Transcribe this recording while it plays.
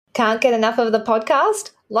Can't get enough of the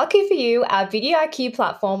podcast? Lucky for you, our Video IQ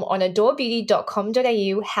platform on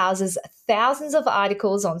adorebeauty.com.au houses thousands of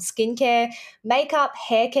articles on skincare, makeup,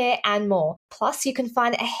 hair care, and more. Plus, you can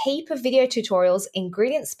find a heap of video tutorials,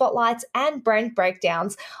 ingredient spotlights, and brand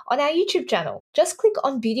breakdowns on our YouTube channel. Just click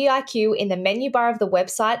on Beauty IQ in the menu bar of the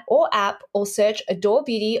website or app, or search Adore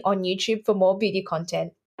Beauty on YouTube for more beauty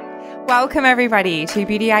content. Welcome, everybody, to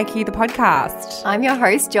Beauty IQ, the podcast. I'm your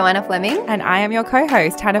host, Joanna Fleming. And I am your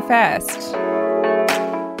co-host, Hannah First.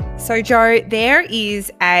 So, Jo, there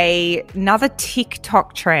is another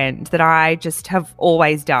TikTok trend that I just have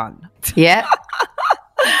always done. Yeah.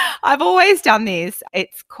 I've always done this.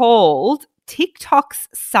 It's called TikTok's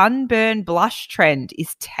sunburn blush trend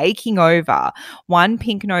is taking over, one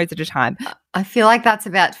pink nose at a time. I feel like that's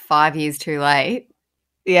about 5 years too late.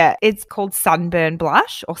 Yeah, it's called sunburn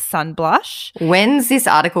blush or sun blush. When's this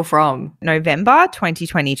article from? November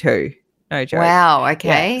 2022. No joke. Wow,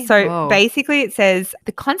 okay. Yeah. So basically it says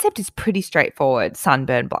the concept is pretty straightforward,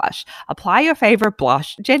 sunburn blush. Apply your favorite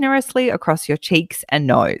blush generously across your cheeks and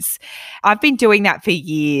nose. I've been doing that for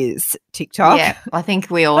years, TikTok. Yeah, I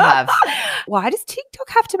think we all have. Why does TikTok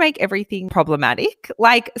have to make everything problematic?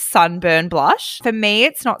 Like sunburn blush? For me,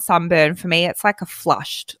 it's not sunburn. For me, it's like a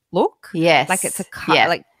flushed look. Yes. Like it's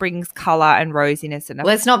like brings color and rosiness. And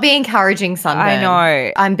let's not be encouraging sunburn. I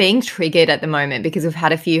know. I'm being triggered at the moment because we've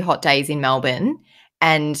had a few hot days in Melbourne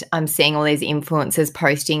and I'm seeing all these influencers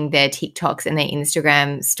posting their TikToks and their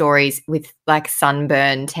Instagram stories with like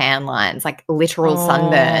sunburn tan lines, like literal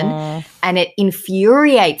sunburn. And it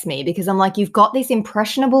infuriates me because I'm like, you've got this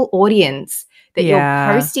impressionable audience that you're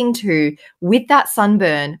posting to with that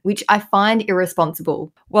sunburn, which I find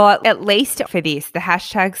irresponsible. Well, at least for this, the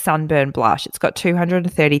hashtag sunburn blush, it's got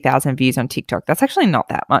 230,000 views on TikTok. That's actually not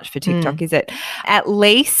that much for TikTok, is it? At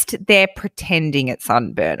least they're pretending it's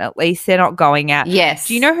sunburn. At least they're not going out. Yes.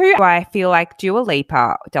 Do you know who I feel like Dua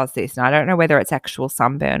Lipa does this? And I don't know whether it's actual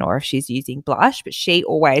sunburn or if she's using blush, but she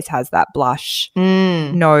always has that blush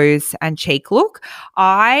nose and cheek look.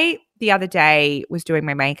 I, the other day, was doing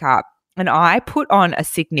my makeup and I put on a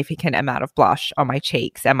significant amount of blush on my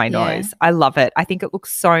cheeks and my nose. I love it. I think it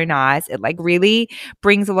looks so nice. It like really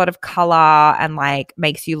brings a lot of color and like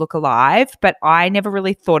makes you look alive. But I never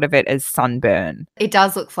really thought of it as sunburn. It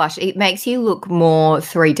does look flush. It makes you look more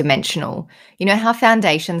three-dimensional. You know how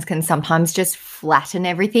foundations can sometimes just flatten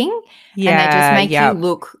everything? Yeah. And they just make you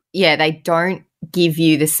look, they don't give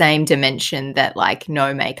you the same dimension that like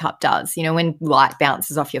no makeup does. You know, when light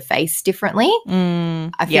bounces off your face differently,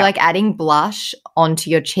 I feel like adding blush onto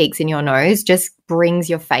your cheeks and your nose just brings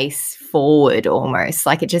your face forward almost.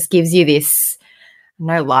 Like it just gives you this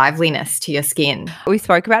liveliness to your skin. We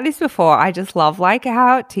spoke about this before. I just love like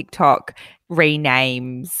how TikTok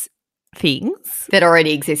renames things that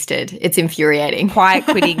already existed. It's infuriating. Quiet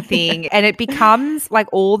quitting thing. And it becomes like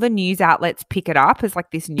all the news outlets pick it up as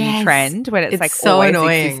like this new trend when it's like so always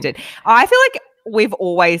annoying. Existed. I feel like we've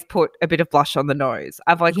always put a bit of blush on the nose.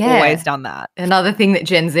 I've like always done that. Another thing that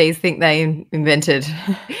Gen Zs think they invented.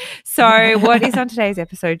 So what is on today's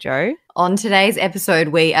episode, Jo? On today's episode,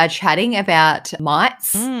 we are chatting about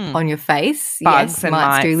mites on your face. Bugs and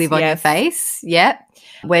mites do live on your face. Yep.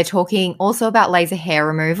 We're talking also about laser hair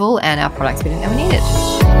removal and our products we didn't know we needed.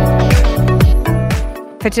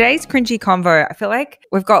 For today's cringy convo, I feel like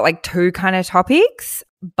we've got like two kind of topics,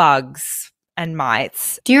 bugs and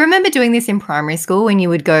mites. Do you remember doing this in primary school when you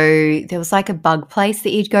would go, there was like a bug place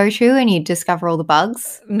that you'd go to and you'd discover all the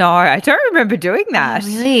bugs? No, I don't remember doing that. Oh,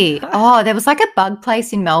 really? Oh, there was like a bug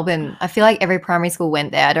place in Melbourne. I feel like every primary school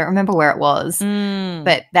went there. I don't remember where it was,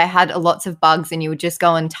 but they had lots of bugs and you would just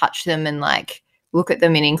go and touch them and like look at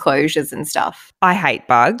them in enclosures and stuff. I hate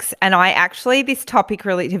bugs. And this topic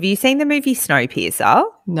really, have you seen the movie Snowpiercer?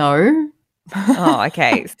 No. Oh,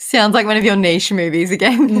 okay. Sounds like one of your niche movies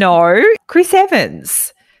again. No. Chris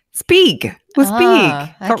Evans. It's big. It was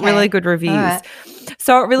big. Got really good reviews. Right.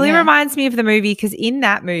 So it really reminds me of the movie because in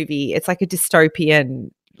that movie, it's like a dystopian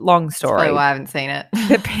long story. That's probably why I haven't seen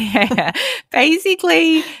it.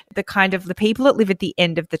 Basically, the people that live at the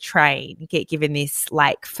end of the train get given this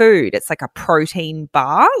like food. It's like a protein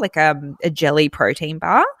bar, like a jelly protein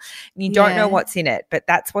bar. And you don't know what's in it, but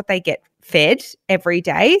that's what they get fed every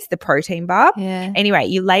day, is the protein bar. Yeah. Anyway,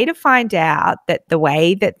 you later find out that the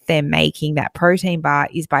way that they're making that protein bar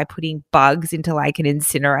is by putting bugs into like an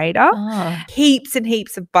incinerator. Heaps and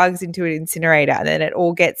heaps of bugs into an incinerator, and then it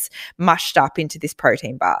all gets mushed up into this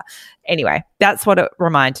protein bar. Anyway, that's what it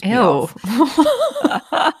reminded me of.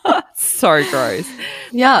 So gross.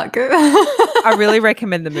 Yeah. I really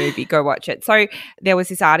recommend the movie. Go watch it. So there was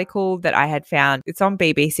this article that I had found. It's on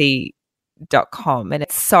BBC and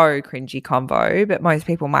it's so cringy combo, but most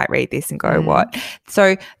people might read this and go, what?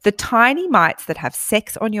 So the tiny mites that have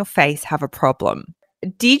sex on your face have a problem.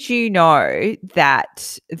 Did you know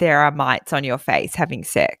that there are mites on your face having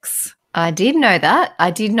sex? I did know that.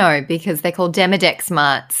 I did know because they're called Demodex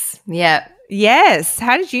mites. Yeah. Yes.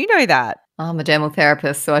 How did you know that? I'm a dermal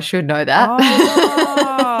therapist, so I should know that.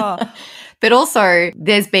 Oh. But also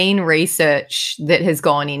there's been research that has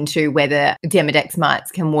gone into whether Demodex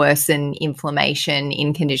mites can worsen inflammation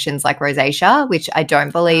in conditions like rosacea, which I don't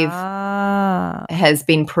believe has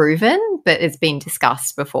been proven, but it's been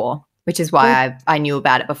discussed before, which is why I knew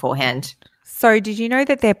about it beforehand. So did you know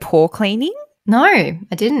that they're pore cleaning? No, I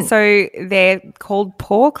didn't. So they're called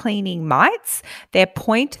pore cleaning mites. They're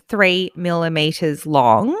 0.3 millimeters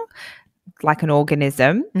long, like an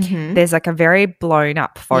organism. Mm-hmm. There's like a very blown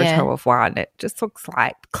up photo of one. It just looks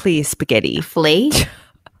like clear spaghetti. A flea?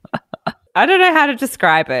 I don't know how to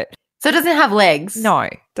describe it. So it doesn't have legs? No,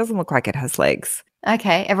 it doesn't look like it has legs.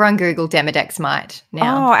 Okay, everyone Google Demodex mite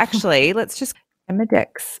now. Oh, actually, let's just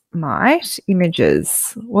Demodex mite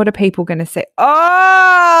images. What are people going to say?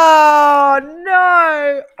 Oh,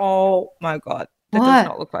 no. Oh, my God. That does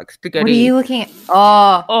not look like spaghetti. What are you looking at?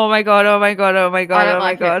 Oh my God. Oh my God. Oh my God. Oh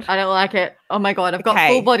my God. I don't like it. Oh my God. I've got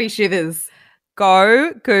full body shivers.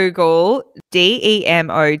 Go Google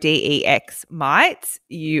DEMODEX mites.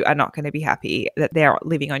 You are not going to be happy that they're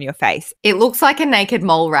living on your face. It looks like a naked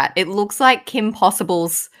mole rat. It looks like Kim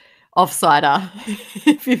Possible's Offsider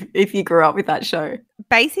if you grew up with that show.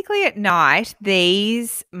 Basically at night,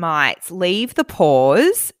 these mites leave the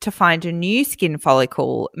pores to find a new skin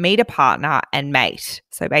follicle, meet a partner and mate.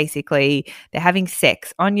 So basically they're having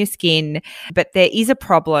sex on your skin, but there is a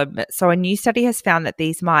problem. So a new study has found that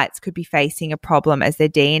these mites could be facing a problem as their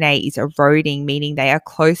DNA is eroding, meaning they are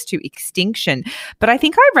close to extinction. But I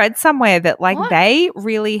think I read somewhere that they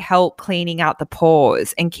really help cleaning out the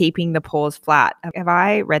pores and keeping the pores flat. Have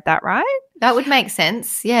I read that right? That would make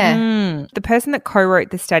sense, yeah. The person that co-wrote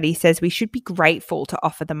the study says we should be grateful to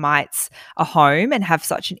offer the mites a home and have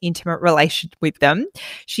such an intimate relation with them.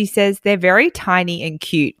 She says they're very tiny and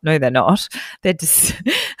cute. No, they're not. They're just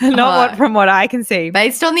not from what I can see.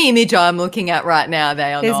 Based on the image I'm looking at right now,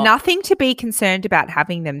 they are There's not. nothing to be concerned about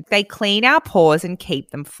having them. They clean our pores and keep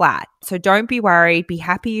them flat. So don't be worried. Be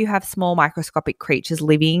happy you have small microscopic creatures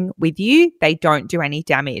living with you. They don't do any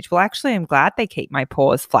damage. Well, actually, I'm glad they keep my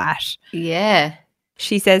pores flat. Yeah.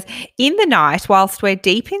 She says, in the night, whilst we're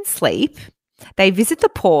deep in sleep, they visit the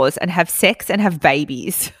pores and have sex and have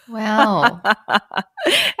babies. Wow.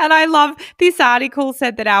 And I love this article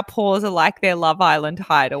said that our pores are like their Love Island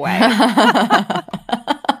hideaway.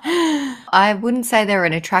 I wouldn't say they're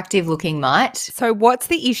an attractive looking mite. So what's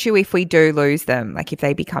the issue if we do lose them, like if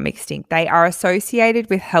they become extinct? They are associated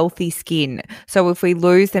with healthy skin. So if we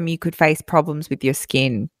lose them, you could face problems with your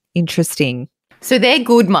skin. Interesting. So they're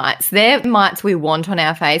good mites. They're mites we want on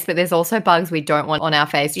our face, but there's also bugs we don't want on our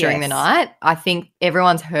face during the night. I think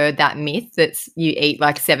everyone's heard that myth that you eat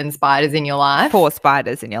like 7 spiders in your life. 4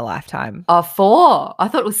 spiders in your lifetime. Oh, 4. I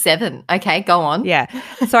thought it was 7. Okay, go on. Yeah.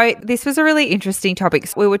 So this was a really interesting topic.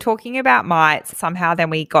 So we were talking about mites. Somehow then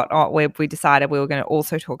we got on where we decided we were going to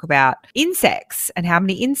also talk about insects and how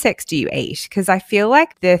many insects do you eat? Because I feel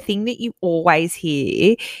like the thing that you always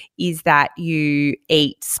hear is that you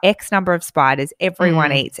eat X number of spiders.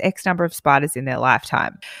 Everyone eats X number of spiders in their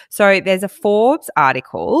lifetime. So there's a Forbes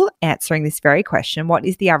article answering this very question. What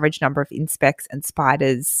is the average number of insects and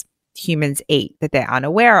spiders humans eat that they're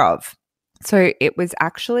unaware of? So it was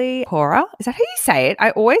actually Quora. Is that how you say it?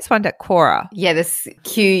 I always wonder Quora. Yeah, this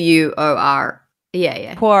Quor.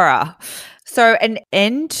 Yeah. Quora. So an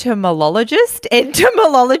entomologist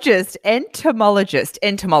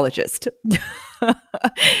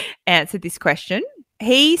answered this question.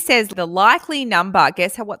 He says the likely number,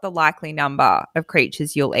 guess what the likely number of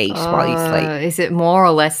creatures you'll eat while you sleep? Is it more or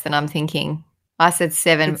less than I'm thinking? I said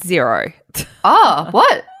 7. It's 0. Oh,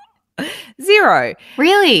 what? 0.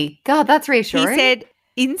 Really? God, that's reassuring. He said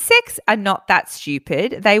insects are not that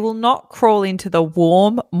stupid. They will not crawl into the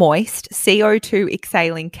warm, moist, CO2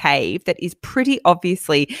 exhaling cave that is pretty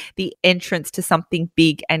obviously the entrance to something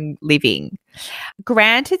big and living.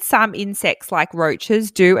 Granted, some insects like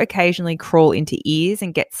roaches do occasionally crawl into ears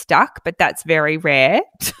and get stuck, but that's very rare.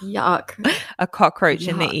 Yuck. A cockroach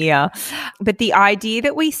in the ear. But the idea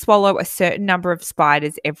that we swallow a certain number of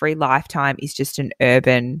spiders every lifetime is just an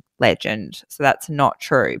urban legend. So that's not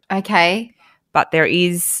true. Okay. But there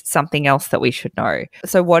is something else that we should know.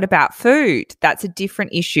 So what about food? That's a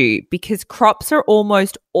different issue because crops are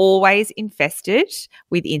almost always infested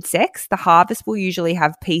with insects. The harvest will usually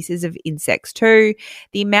have pieces of insects too.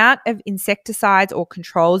 The amount of insecticides or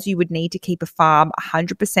controls you would need to keep a farm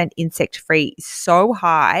 100% insect-free is so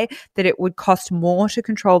high that it would cost more to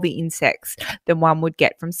control the insects than one would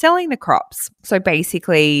get from selling the crops. So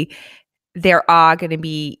basically, there are going to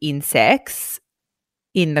be insects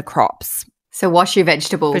in the crops. So wash your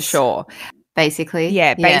vegetables. For sure. Basically.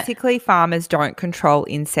 Yeah, basically farmers don't control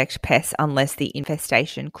insect pests unless the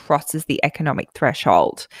infestation crosses the economic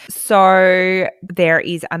threshold. So there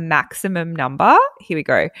is a maximum number. Here we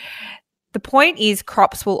go. The point is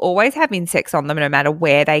crops will always have insects on them no matter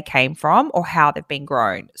where they came from or how they've been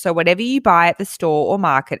grown. So whatever you buy at the store or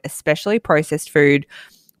market, especially processed food,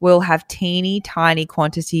 will have teeny tiny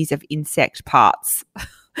quantities of insect parts.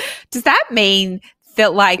 Does that mean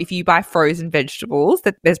that like if you buy frozen vegetables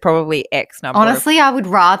that there's probably X number? Honestly,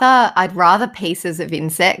 I'd rather pieces of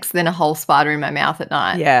insects than a whole spider in my mouth at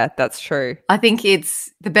night. Yeah, that's true. I think it's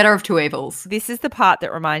the better of two evils. This is the part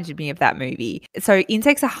that reminded me of that movie. So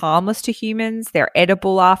insects are harmless to humans. They're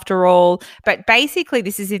edible after all. But basically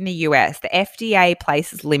this is in the US. The FDA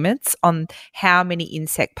places limits on how many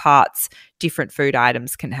insect parts different food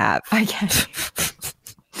items can have. Okay.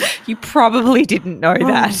 You probably didn't know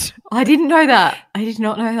that. I didn't know that. I did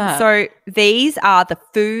not know that. So these are the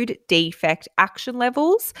food defect action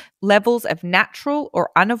levels of natural or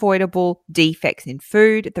unavoidable defects in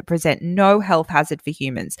food that present no health hazard for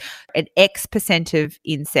humans. An X% of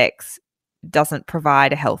insects doesn't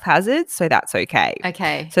provide a health hazard, so that's okay.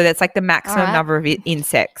 Okay. So that's like the maximum number of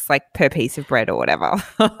insects like per piece of bread or whatever.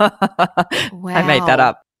 Wow. I made that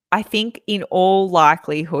up. I think in all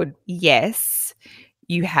likelihood, yes,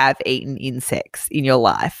 you have eaten insects in your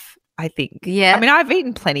life, I think. Yeah. I mean, I've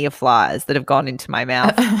eaten plenty of flies that have gone into my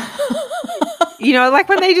mouth. You know, like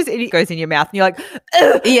when it goes in your mouth and you're like,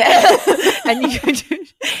 ugh, yeah. and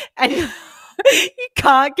you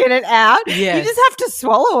can't get it out. Yes. You just have to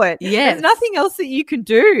swallow it. Yes. There's nothing else that you can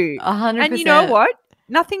do. 100%. And you know what?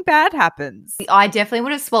 Nothing bad happens. I definitely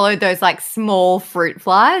would have swallowed those like small fruit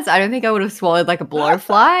flies. I don't think I would have swallowed like a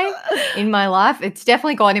blowfly in my life. It's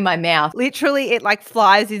definitely gone in my mouth. Literally, it like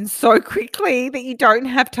flies in so quickly that you don't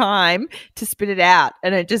have time to spit it out.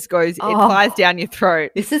 And it just goes, it flies down your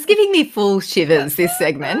throat. This is giving me full shivers, this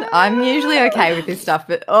segment. I'm usually okay with this stuff,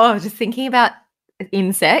 but just thinking about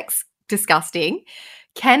insects, disgusting.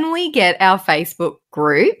 Can we get our Facebook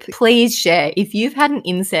group? Please share. If you've had an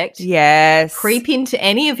insect creep into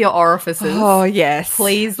any of your orifices,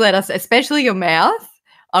 please let us, especially your mouth.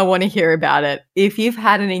 I want to hear about it. If you've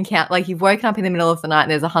had an encounter, like you've woken up in the middle of the night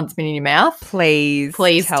and there's a huntsman in your mouth, please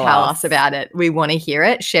tell us about it. We want to hear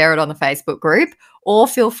it. Share it on the Facebook group, or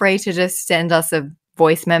feel free to just send us a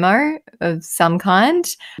voice memo of some kind.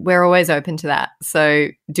 We're always open to that. So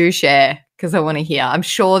do share because I want to hear. I'm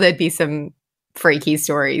sure there'd be some freaky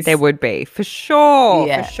stories. There would be, for sure,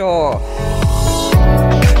 for sure.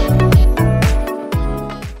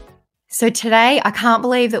 So today, I can't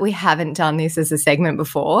believe that we haven't done this as a segment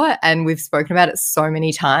before, and we've spoken about it so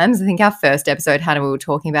many times. I think our first episode, Hannah, we were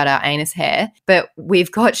talking about our anus hair, but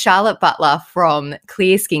we've got Charlotte Butler from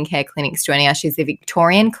Clear Skincare Clinics joining us. She's the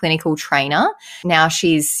Victorian clinical trainer. Now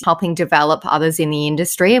she's helping develop others in the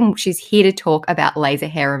industry, and she's here to talk about laser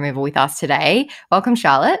hair removal with us today. Welcome,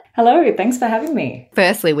 Charlotte. Hello, thanks for having me.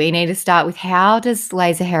 Firstly, we need to start with, how does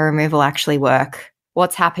laser hair removal actually work?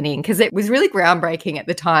 What's happening? Because it was really groundbreaking at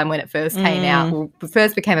the time when it first came out,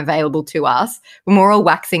 first became available to us, when we were all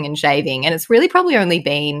waxing and shaving. And it's really probably only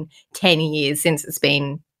been 10 years since it's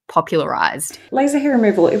been popularized. Laser hair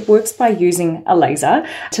removal, it works by using a laser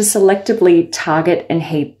to selectively target and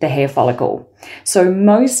heat the hair follicle. So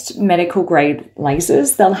most medical grade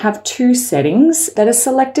lasers, they'll have two settings that are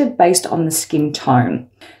selected based on the skin tone.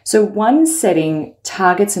 So one setting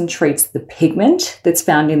targets and treats the pigment that's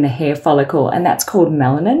found in the hair follicle, and that's called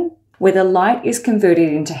melanin, where the light is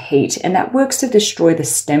converted into heat, and that works to destroy the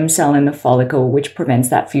stem cell in the follicle, which prevents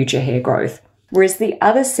that future hair growth. Whereas the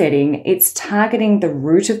other setting, it's targeting the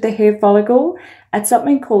root of the hair follicle at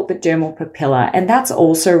something called the dermal papilla, and that's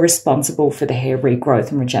also responsible for the hair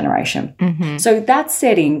regrowth and regeneration. Mm-hmm. So that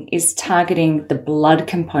setting is targeting the blood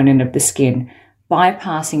component of the skin,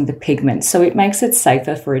 bypassing the pigment, so it makes it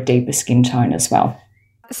safer for a deeper skin tone as well.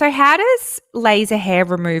 So how does laser hair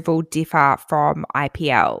removal differ from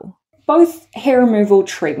IPL? Both hair removal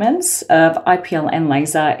treatments of IPL and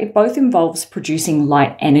laser, it both involves producing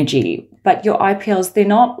light energy, but your IPLs, they're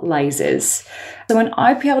not lasers. So an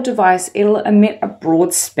IPL device, it'll emit a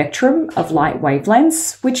broad spectrum of light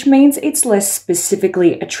wavelengths, which means it's less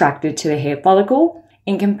specifically attracted to the hair follicle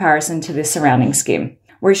in comparison to the surrounding skin.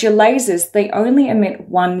 Whereas your lasers, they only emit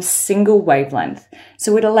one single wavelength.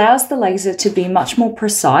 So it allows the laser to be much more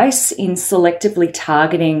precise in selectively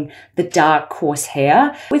targeting the dark, coarse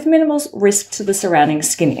hair with minimal risk to the surrounding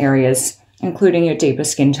skin areas, including your deeper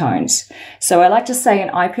skin tones. So I like to say an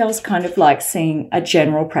IPL is kind of like seeing a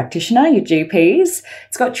general practitioner, your GPs.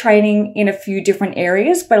 It's got training in a few different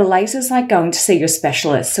areas, but a laser is like going to see your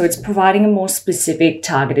specialist. So it's providing a more specific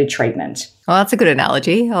targeted treatment. Well, that's a good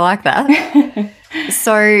analogy. I like that.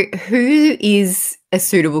 So who is a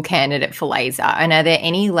suitable candidate for laser? And are there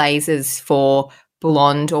any lasers for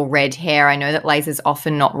blonde or red hair? I know that lasers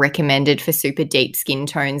often not recommended for super deep skin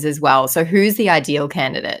tones as well. So who's the ideal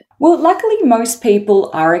candidate? Well, luckily, most people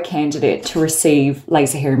are a candidate to receive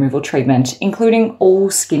laser hair removal treatment, including all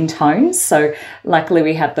skin tones. So luckily,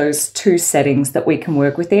 we have those two settings that we can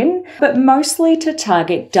work within, but mostly to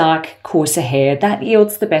target dark, coarser hair that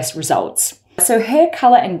yields the best results. So hair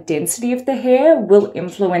color and density of the hair will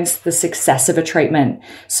influence the success of a treatment.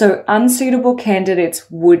 So unsuitable candidates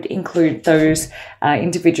would include those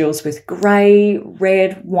individuals with grey,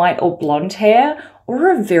 red, white or blonde hair,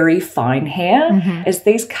 or a very fine hair, as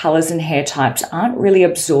these colors and hair types aren't really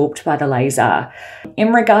absorbed by the laser.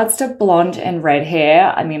 In regards to blonde and red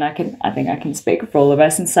hair, I think I can speak for all of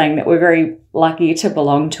us in saying that we're very lucky to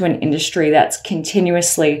belong to an industry that's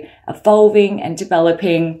continuously evolving and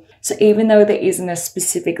developing. So even though there isn't a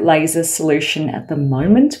specific laser solution at the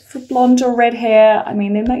moment for blonde or red hair, there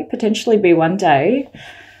may potentially be one day.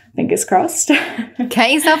 Fingers crossed.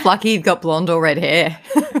 Count yourself lucky you've got blonde or red hair,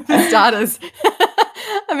 for starters.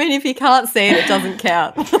 If you can't see it, it doesn't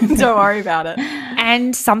count. Don't worry about it.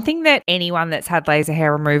 And something that anyone that's had laser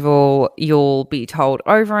hair removal, you'll be told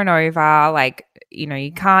over and over,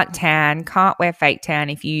 you can't tan, can't wear fake tan.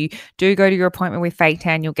 If you do go to your appointment with fake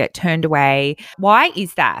tan, you'll get turned away. Why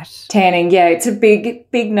is that? Tanning, yeah, it's a big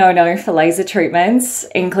no-no for laser treatments,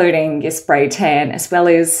 including your spray tan, as well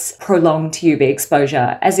as prolonged UV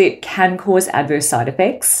exposure, as it can cause adverse side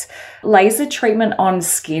effects. Laser treatment on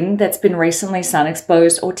skin that's been recently sun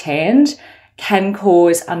exposed or tanned can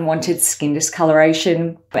cause unwanted skin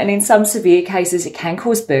discoloration, and in some severe cases it can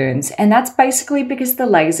cause burns, and that's basically because the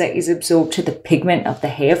laser is absorbed to the pigment of the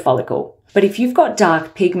hair follicle. But if you've got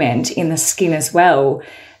dark pigment in the skin as well,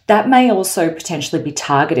 that may also potentially be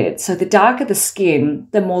targeted. So the darker the skin,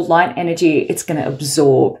 the more light energy it's going to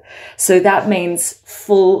absorb. So that means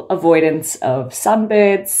full avoidance of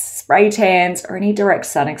sunburns, spray tans, or any direct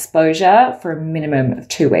sun exposure for a minimum of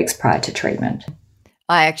 2 weeks prior to treatment.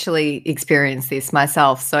 I actually experienced this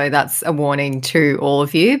myself, so that's a warning to all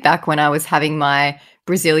of you. Back when I was having my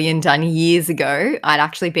Brazilian done years ago, I'd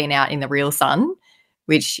actually been out in the real sun,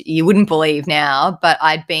 which you wouldn't believe now, but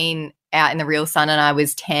I'd been out in the real sun and I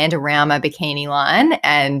was tanned around my bikini line,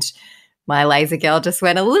 and my laser girl just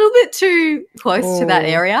went a little bit too close to that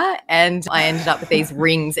area, and I ended up with these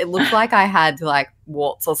rings. It looked like I had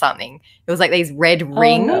warts or something. It was like these red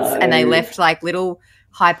rings, and they left little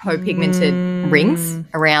hypopigmented rings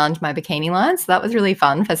around my bikini line. So that was really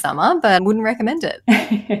fun for summer, but wouldn't recommend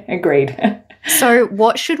it. Agreed. So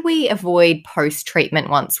what should we avoid post-treatment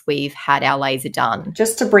once we've had our laser done?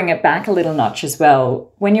 Just to bring it back a little notch as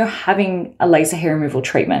well, when you're having a laser hair removal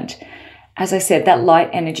treatment, as I said, that light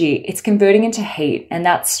energy, it's converting into heat, and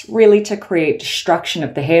that's really to create destruction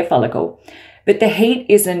of the hair follicle. But the heat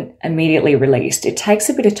isn't immediately released. It takes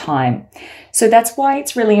a bit of time. So that's why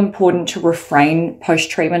it's really important to refrain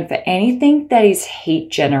post-treatment for anything that is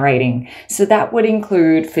heat generating. So that would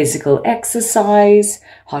include physical exercise,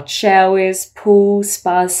 hot showers, pools,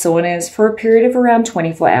 spas, saunas for a period of around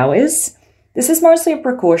 24 hours. This is mostly a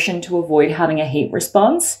precaution to avoid having a heat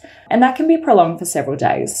response, and that can be prolonged for several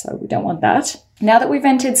days, so we don't want that. Now that we've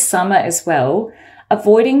entered summer as well,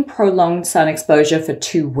 avoiding prolonged sun exposure for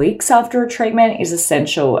 2 weeks after a treatment is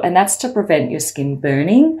essential, and that's to prevent your skin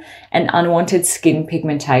burning and unwanted skin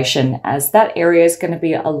pigmentation, as that area is going to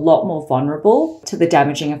be a lot more vulnerable to the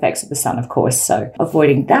damaging effects of the sun, of course, so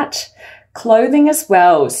avoiding that. Clothing as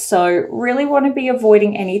well, so really want to be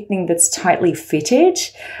avoiding anything that's tightly fitted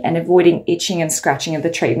and avoiding itching and scratching of the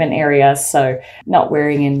treatment area, so not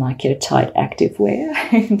wearing in your tight active wear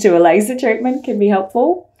into a laser treatment can be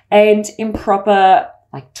helpful. And improper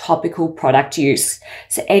topical product use.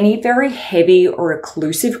 So any very heavy or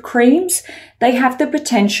occlusive creams, they have the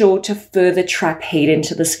potential to further trap heat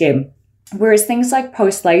into the skin. Whereas things like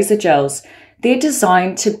post-laser gels, They're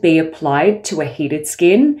designed to be applied to a heated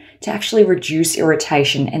skin to actually reduce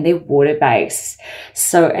irritation, and they're water-based.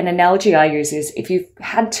 So an analogy I use is if you've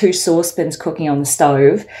had 2 saucepans cooking on the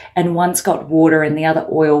stove and one's got water and the other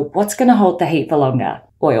oil, what's going to hold the heat for longer?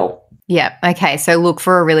 Oil. Yeah. Okay. So look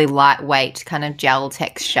for a really lightweight kind of gel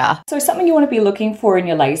texture. So something you want to be looking for in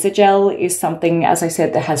your laser gel is something, as I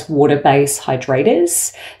said, that has water-based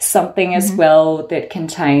hydrators, something as well that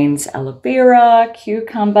contains aloe vera,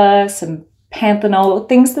 cucumber, some panthenol,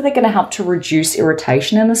 things that are going to help to reduce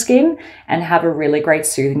irritation in the skin and have a really great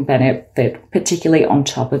soothing benefit, particularly on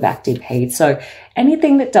top of active heat. So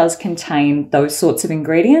anything that does contain those sorts of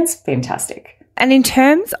ingredients, fantastic. And in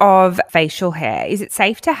terms of facial hair, is it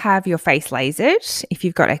safe to have your face lasered if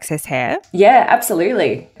you've got excess hair? Yeah,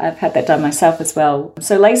 absolutely. I've had that done myself as well.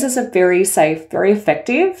 So lasers are very safe, very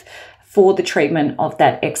effective for the treatment of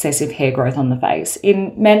that excessive hair growth on the face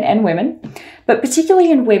in men and women. But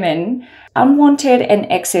particularly in women, unwanted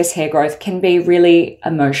and excess hair growth can be really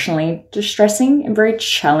emotionally distressing and very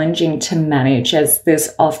challenging to manage, as there's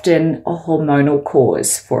often a hormonal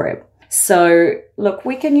cause for it. So look,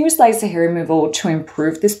 we can use laser hair removal to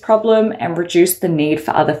improve this problem and reduce the need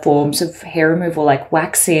for other forms of hair removal like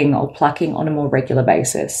waxing or plucking on a more regular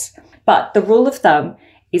basis. But the rule of thumb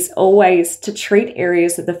is always to treat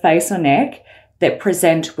areas of the face or neck that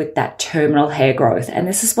present with that terminal hair growth. And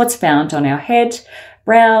this is what's found on our head,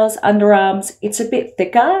 brows, underarms. It's a bit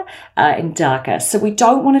thicker and darker. So we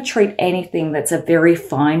don't want to treat anything that's a very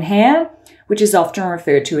fine hair, which is often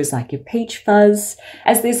referred to as like your peach fuzz,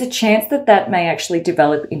 as there's a chance that that may actually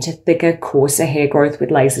develop into thicker, coarser hair growth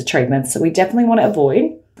with laser treatments. So we definitely want to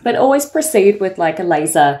avoid, but always proceed with like a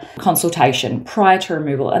laser consultation prior to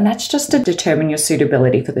removal. And that's just to determine your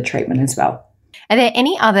suitability for the treatment as well. Are there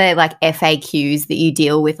any other like FAQs that you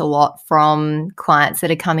deal with a lot from clients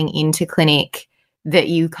that are coming into clinic that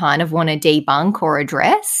you kind of want to debunk or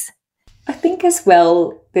address? I think as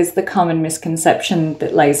well, there's the common misconception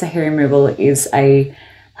that laser hair removal is a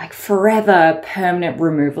like forever permanent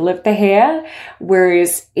removal of the hair,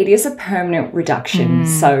 whereas it is a permanent reduction.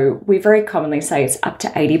 So we very commonly say it's up to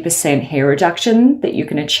 80% hair reduction that you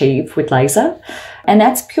can achieve with laser. And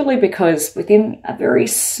that's purely because within a very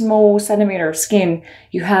small centimetre of skin,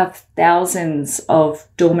 you have thousands of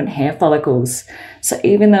dormant hair follicles. So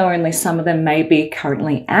even though only some of them may be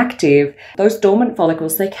currently active, those dormant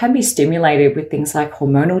follicles, they can be stimulated with things like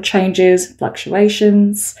hormonal changes,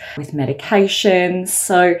 fluctuations, with medications.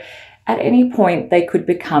 So at any point, they could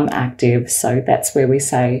become active. So that's where we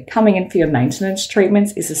say coming in for your maintenance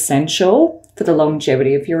treatments is essential for the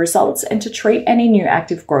longevity of your results and to treat any new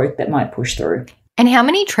active growth that might push through. And how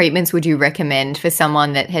many treatments would you recommend for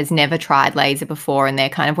someone that has never tried laser before and they're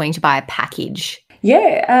kind of wanting to buy a package?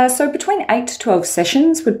 Yeah, so between 8 to 12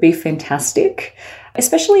 sessions would be fantastic,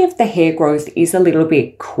 especially if the hair growth is a little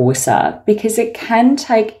bit coarser, because it can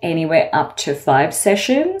take anywhere up to 5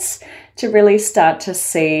 sessions to really start to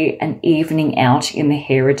see an evening out in the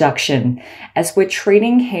hair reduction, as we're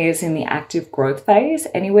treating hairs in the active growth phase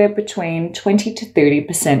anywhere between 20 to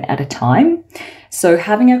 30% at a time. So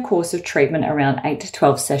having a course of treatment around 8 to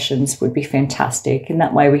 12 sessions would be fantastic. And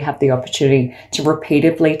that way we have the opportunity to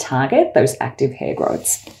repeatedly target those active hair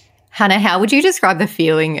growths. Hannah, how would you describe the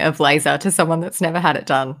feeling of laser to someone that's never had it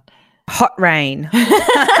done? Hot rain.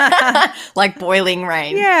 Like boiling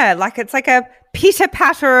rain. Yeah, like it's like a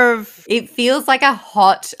pitter-patter of... It feels like a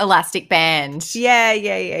hot elastic band.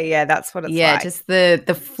 Yeah. That's what it's like. Yeah, just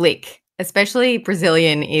the flick. Especially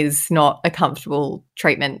Brazilian is not a comfortable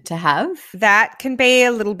treatment to have. That can be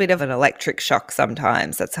a little bit of an electric shock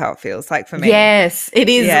sometimes. That's how it feels like for me. Yes, it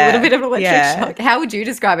is a little bit of an electric shock. How would you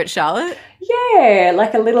describe it, Charlotte? Yeah,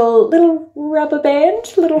 like a little rubber band,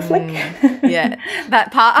 little flick. Yeah,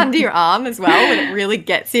 that part under your arm as well, when it really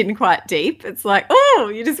gets in quite deep. It's like,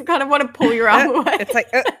 oh, you just kind of want to pull your arm away. It's like,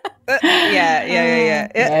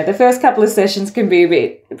 yeah. The first couple of sessions can be a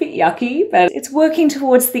bit yucky, but it's working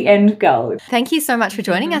towards the end goal. Thank you so much for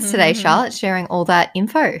joining us today, Charlotte, sharing all that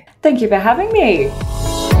info. Thank you for having me.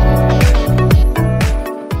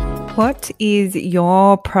 What is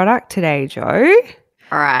your product today, Jo?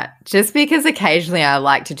 All right. Just because occasionally I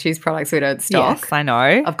like to choose products we don't stock. Yes, I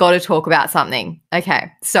know. I've got to talk about something.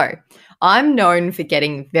 Okay. So I'm known for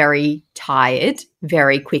getting very tired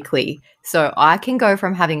very quickly. So I can go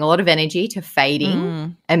from having a lot of energy to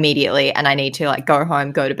fading immediately, and I need to like go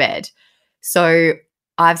home, go to bed. So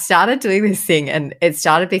I've started doing this thing, and it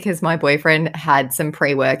started because my boyfriend had some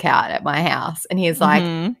pre-workout at my house, and he's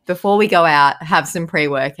like, before we go out, have some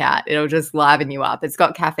pre-workout. It'll just liven you up. It's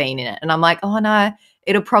got caffeine in it. And I'm like, oh no,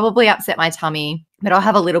 it'll probably upset my tummy, but I'll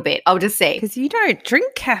have a little bit. I'll just see. Because you don't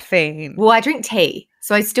drink caffeine. Well, I drink tea.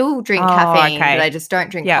 So I still drink caffeine, but I just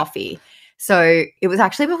don't drink coffee. So it was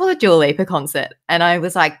actually before the Dua Lipa concert, and I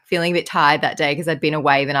was like feeling a bit tired that day because I'd been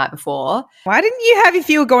away the night before. Why didn't you have, if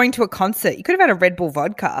you were going to a concert, you could have had a Red Bull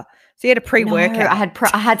vodka. So you had a pre-workout. No,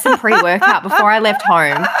 I had some pre-workout before I left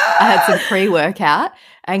home. I had some pre-workout,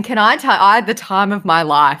 and can I tell you, I had the time of my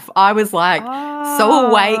life. I was like so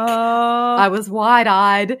awake. I was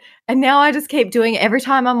wide-eyed, and now I just keep doing it every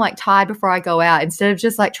time I'm like tired before I go out. Instead of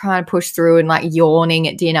just like trying to push through and like yawning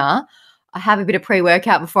at dinner, I have a bit of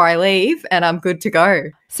pre-workout before I leave, and I'm good to go.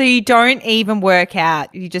 So you don't even work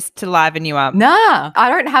out, you just to liven you up? Nah, I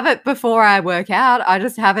don't have it before I work out. I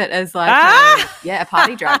just have it as like a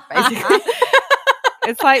party drug, basically.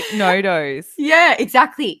 It's like no-dose. Yeah,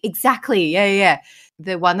 exactly. Yeah.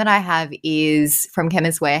 The one that I have is from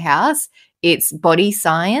Chemist Warehouse. It's Body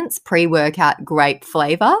Science pre-workout grape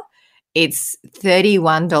flavor. It's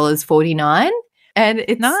 $31.49. And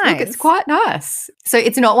it's nice. Look, it's quite nice. So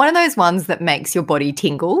it's not one of those ones that makes your body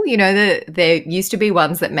tingle. You know, there used to be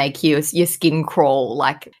ones that make your skin crawl.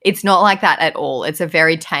 Like, it's not like that at all. It's a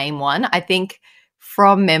very tame one. I think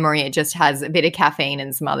from memory, it just has a bit of caffeine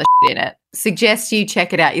and some other shit in it. Suggest you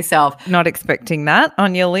check it out yourself. Not expecting that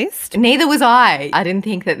on your list. Neither was I. I didn't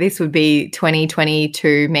think that this would be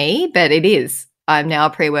 2022 me, but it is. I'm now a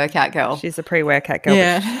pre-workout girl. She's a pre-workout girl,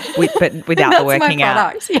 yeah. but without the working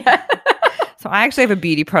out. Yeah. So I actually have a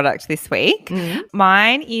beauty product this week. Mm-hmm.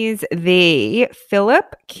 Mine is the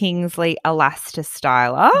Philip Kingsley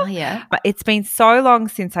Elastistyler. Oh, yeah. But it's been so long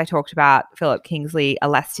since I talked about Philip Kingsley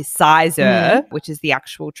Elasticizer, which is the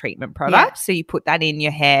actual treatment product. Yeah. So you put that in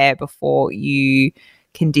your hair before you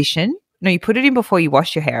condition. No, you put it in before you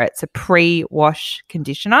wash your hair. It's a pre-wash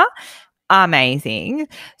conditioner. Amazing.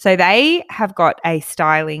 So they have got a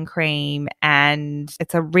styling cream, and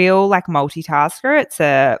it's a real like multitasker. It's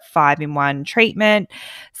a 5-in-1 treatment.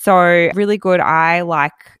 So really good. I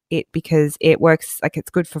like it because it works, like it's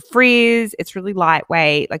good for frizz. It's really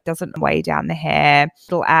lightweight, like doesn't weigh down the hair.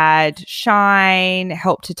 It'll add shine,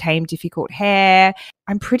 help to tame difficult hair.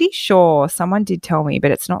 I'm pretty sure someone did tell me,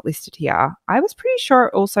 but it's not listed here. I was pretty sure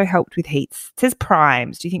it also helped with heats. It says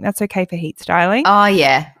primes. Do you think that's okay for heat styling? Oh,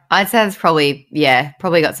 yeah. I'd say it's probably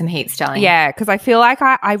got some heat styling. Yeah, because I feel like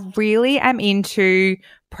I really am into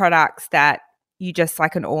products that you just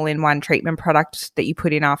like an all-in-one treatment product that you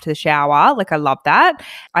put in after the shower. Like I love that.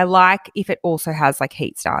 I like if it also has like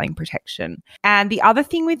heat styling protection. And the other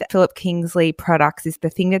thing with Philip Kingsley products is the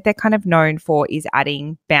thing that they're kind of known for is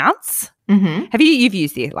adding bounce. Mm-hmm. You've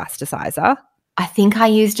used the elasticizer? I think I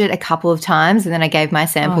used it a couple of times, and then I gave my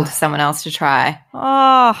sample to someone else to try.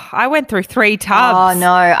 Oh, I went through 3 tubs. Oh,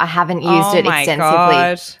 no, I haven't used it extensively.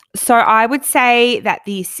 God. So I would say that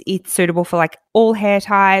it's suitable for like all hair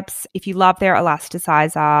types. If you love their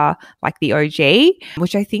elasticizer, like the OG,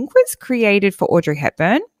 which I think was created for Audrey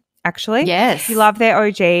Hepburn. Actually. Yes. If you love their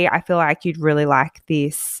OG, I feel like you'd really like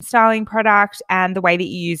this styling product. And the way that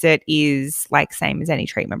you use it is like same as any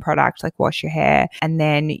treatment product, like wash your hair and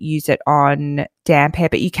then use it on damp hair,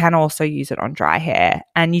 but you can also use it on dry hair.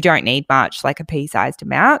 And you don't need much, like a pea-sized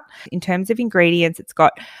amount. In terms of ingredients, it's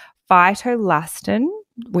got phytoelastin,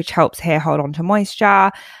 which helps hair hold on to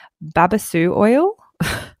moisture, babassu oil,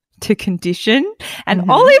 to condition, and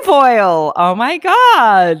olive oil. Oh my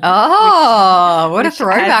God. Oh, what a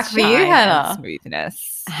throwback for you, Hannah.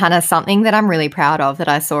 Smoothness. Hannah, something that I'm really proud of that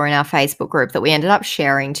I saw in our Facebook group that we ended up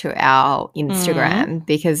sharing to our Instagram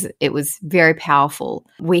because it was very powerful.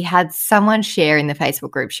 We had someone share in the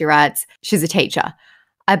Facebook group. She writes, she's a teacher.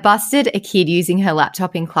 I busted a kid using her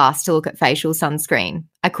laptop in class to look at facial sunscreen.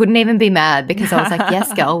 I couldn't even be mad because I was like,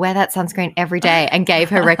 yes, girl, wear that sunscreen every day, and gave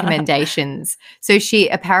her recommendations. So she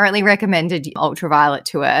apparently recommended ultraviolet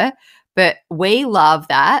to her, but we love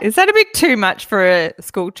that. Is that a bit too much for a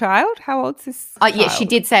school child? How old's this child? Yeah, she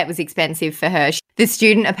did say it was expensive for her. The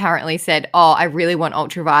student apparently said, oh, I really want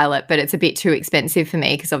ultraviolet, but it's a bit too expensive for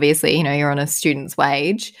me because obviously, you know, you're on a student's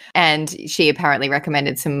wage. And she apparently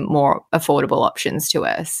recommended some more affordable options to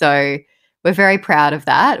her. So we're very proud of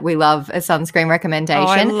that. We love a sunscreen recommendation. Oh,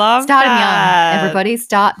 I love Start that. them young. Everybody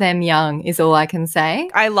start them young is all I can say.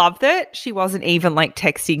 I love that she wasn't even like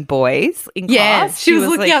texting boys in class. Yeah, she was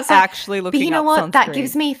looking like outside. Actually looking But you know up what? sunscreen. That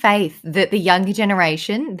gives me faith that the younger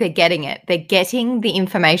generation, they're getting it. They're getting the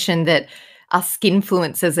information that us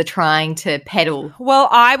skinfluencers are trying to peddle? Well,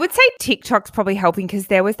 I would say TikTok's probably helping because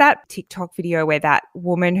there was that TikTok video where that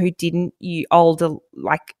woman who didn't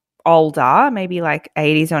older, maybe like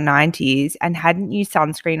 80s or 90s, and hadn't used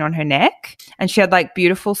sunscreen on her neck, and she had like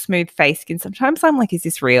beautiful smooth face skin. Sometimes I'm like, is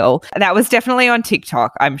this real? That was definitely on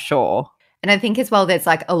TikTok, I'm sure. And I think as well, there's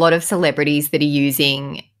like a lot of celebrities that are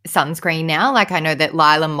using sunscreen now. Like I know that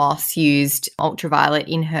Lila Moss used ultraviolet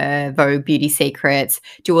in her Vogue Beauty Secrets.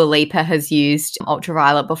 Dua Lipa has used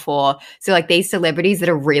ultraviolet before. So like these celebrities that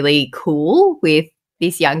are really cool with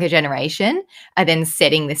this younger generation are then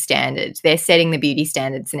setting the standard. They're setting the beauty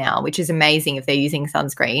standards now, which is amazing if they're using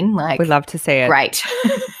sunscreen. Like, we'd love to see it. Great.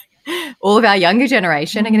 All of our younger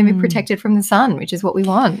generation are going to be protected from the sun, which is what we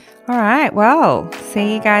want. All right. Well,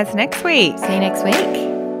 see you guys next week. See you next week.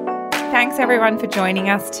 Thanks everyone for joining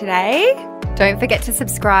us today. Don't forget to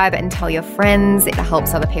subscribe and tell your friends. It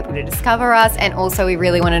helps other people to discover us. And also we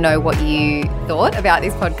really want to know what you thought about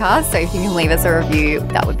this podcast. So if you can leave us a review,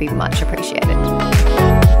 that would be much appreciated.